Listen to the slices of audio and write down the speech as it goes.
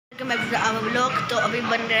My vlog. तो अभी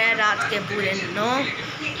बन रहा है रात के पूरे 9।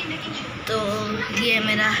 तो ये है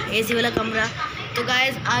मेरा एसी वाला कमरा। तो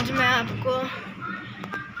गाइस आज मैं आपको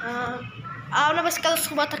आप ना बस कल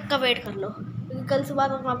सुबह तक का वेट कर लो, क्योंकि कल सुबह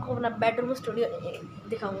तक मैं आपको अपना बेडरूम स्टूडियो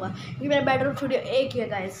दिखाऊंगा, क्योंकि मेरा बेडरूम स्टूडियो एक ही है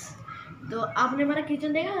गाइस। तो आपने हमारा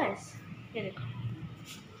किचन देखा गाइस? ये देखो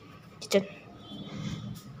किचन।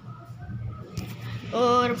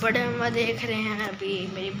 और बड़े मम्मा देख रहे हैं, अभी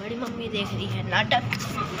मेरी बड़ी मम्मी देख रही है नाटक।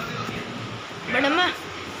 बड़े मम्मा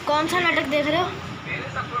कौन सा नाटक देख रहे हो?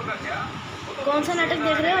 कौन सा नाटक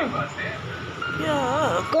देख रहे हो?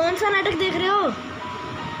 कौन सा नाटक देख रहे हो?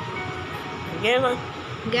 ज्ञान।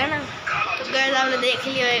 तो गाइस आपने देख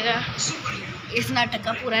लिया होगा इस नाटक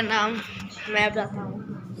का पूरा नाम। मैं बताता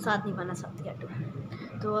हूँ, साथ निभाना साथिया 2।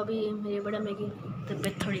 तो अभी मेरे बड़े मम्मी की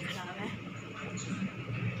तबीयत थोड़ी ख़राब है,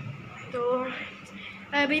 तो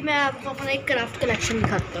अभी मैं आपको अपना एक क्राफ्ट कलेक्शन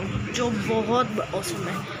दिखाता हूँ जो बहुत औसम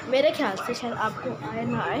है। मेरे ख्याल से शायद आपको आए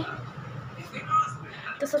ना आए।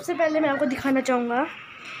 तो सबसे पहले मैं आपको दिखाना चाहूँगा,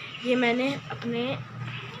 ये मैंने अपने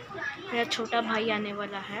मेरा छोटा भाई आने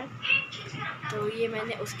वाला है, तो ये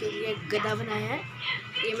मैंने उसके लिए गधा बनाया है।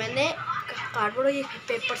 ये मैंने कार्डबोर्ड और ये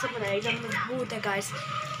पेपर से बनाया, एकदम मजबूत है गाइस।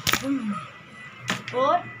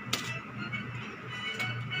 और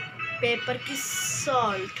पेपर की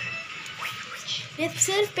सॉल्ट, ये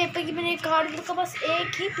सिर्फ पेपर की, मैंने कार्डबोर्ड का बस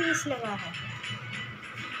एक ही पीस लगा है।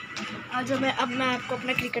 आज मैं आपको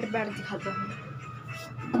अपना क्रिकेट बैट दिखाता हूँ।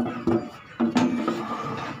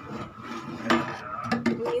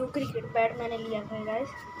 न्यू क्रिकेट बैट मैंने लिया था गाइस,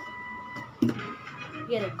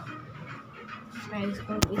 ये देखो। मैं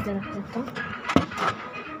इसको इधर रख देता हूँ।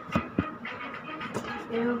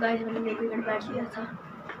 देखो गाइस मैंने न्यू क्रिकेट बैट लिया था।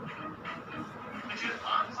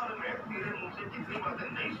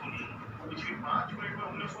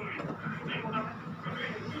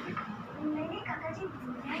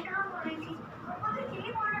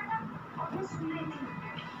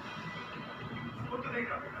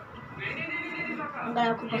 अगर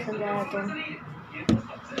आपको पसंद आया तो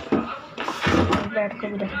बैट को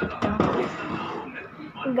भी रख सकता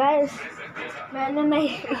हूँ गाइस। मैंने नहीं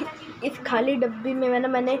इस खाली डब्बी में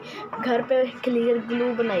मैंने घर पे क्लियर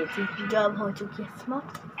ग्लू बनाई थी, जो अब हो चुकी है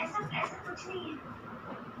समाप्त।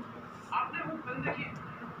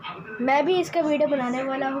 मैं भी इसका वीडियो बनाने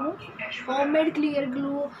वाला हूँ, होममेड क्लियर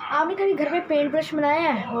ग्लू। आपने कभी घर में पेंट ब्रश बनाया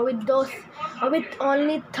है? वो विद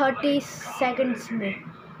ओनली 30 सेकंड्स में।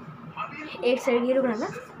 एक साइड ये बनाना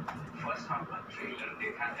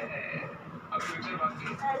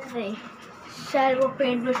नहीं, शायद वो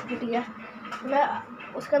पेंट ब्रश टूट गया। मैं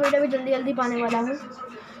उसका वीडियो भी जल्दी पाने वाला हूँ।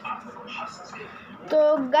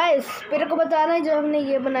 तो गाइस मेरे को बताना है, जो हमने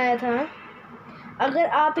ये बनाया था, अगर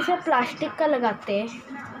आप इसे प्लास्टिक का लगाते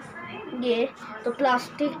ये, तो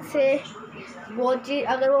प्लास्टिक से वो चीज़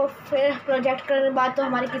अगर वो फिर प्रोजेक्ट करने के बाद तो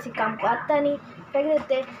हमारे किसी काम को आता नहीं, फेंक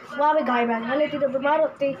देते, वहाँ पे गाय भाग लेती तो बीमार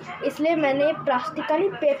होती। इसलिए मैंने प्लास्टिक का नहीं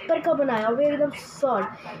पेपर का बनाया, वो एकदम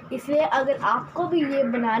सॉल्ड। इसलिए अगर आपको भी ये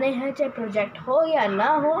बनाने हैं, चाहे प्रोजेक्ट हो या ना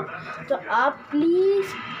हो, तो आप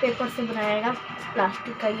प्लीज़ पेपर से बनाइएगा,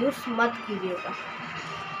 प्लास्टिक का यूज़ मत कीजिएगा।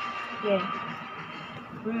 ये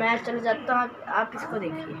मैं चले जाता हूँ, आप इसको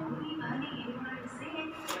देखिए।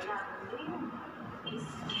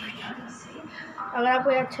 अगर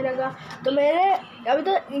आपको ये अच्छा लगा तो मेरे अभी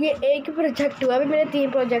तो ये एक ही प्रोजेक्ट हुआ, अभी मेरे 3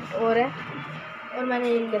 प्रोजेक्ट और हैं, और मैंने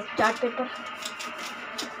ये लिया 4 पेपर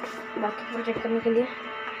बाकी प्रोजेक्ट करने के लिए।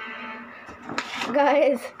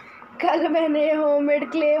 गाइस कल मैंने होममेड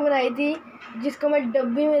क्ले बनाई थी, जिसको मैं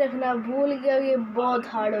डब्बी में रखना भूल गया। ये बहुत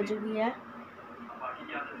हार्ड हो चुकी है।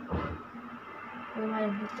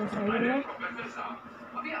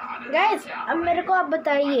 गाइस अब मेरे को आप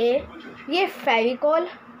बताइए, ये फेविकॉल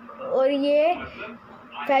और ये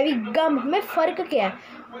फेविगम में फ़र्क क्या है?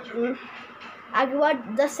 आगे बाद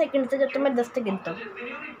 10 सेकंड से, जब तक मैं 10 तक गिनता हूँ।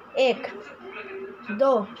 1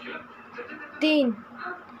 2 3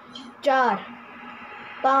 4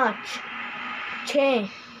 5 6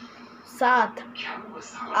 7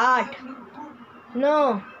 8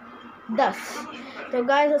 9 10। तो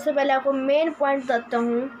गाइस सबसे पहले आपको मेन पॉइंट बताता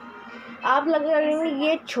हूँ। आप लगेंगे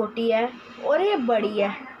ये छोटी है और ये बड़ी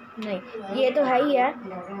है, नहीं ये तो है ही है।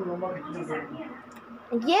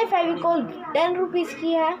 ये फेविकॉल 10 रुपीज़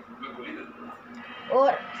की है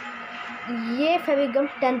और ये फेविगम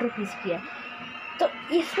 10 रुपीज़ की है। तो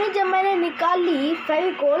इसमें जब मैंने निकाली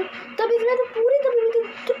फेविकॉल, तब इसमें तो पूरी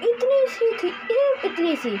तो इतनी सी थी,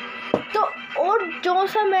 इतनी सी। तो और जो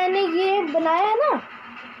सा मैंने ये बनाया ना,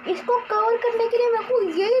 इसको कवर करने के लिए मेरे को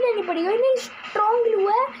यही लेनी पड़ी। ये स्ट्रॉन्ग ग्लू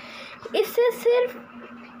है, इससे सिर्फ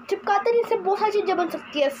चिपकाते नहीं, इससे बहुत सारी चीज़ें बन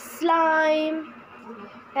सकती है। स्लाइम,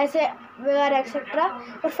 ऐसे वगैरह एक्सेट्रा।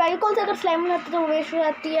 और फेविकॉल से अगर स्लाइम बनाते तो वो वेस्ट हो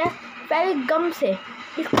जाती है। फेविगम से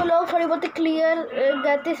इसको लोग थोड़ी बहुत क्लियर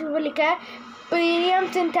कहते हैं, इसमें लिखा है premium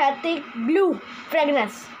synthetic blue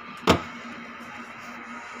fragrance.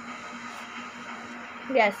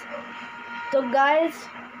 Yes, तो गाइस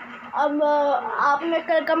अब आपने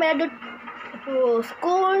कल का मेरा जो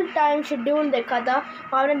स्कूल टाइम शेड्यूल देखा था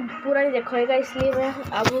आपने पूरा नहीं देखा होगा, इसलिए मैं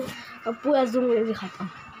अब पूरा जूम करके दिखाता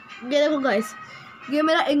हूँ। ये देखो गाइस, ये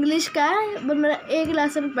मेरा इंग्लिश का है, बट मेरा एक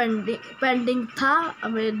लेसन पेंडिंग था।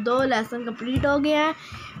 अब मेरे 2 लेसन कंप्लीट हो गए हैं।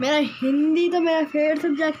 मेरा हिंदी तो मेरा फेवरेट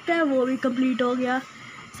सब्जेक्ट है, वो भी कंप्लीट हो गया।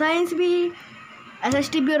 साइंस भी,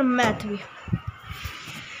 SST भी और मैथ भी।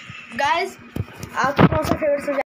 गाइस आपका कौन सा फेवरेट सब्जेक्ट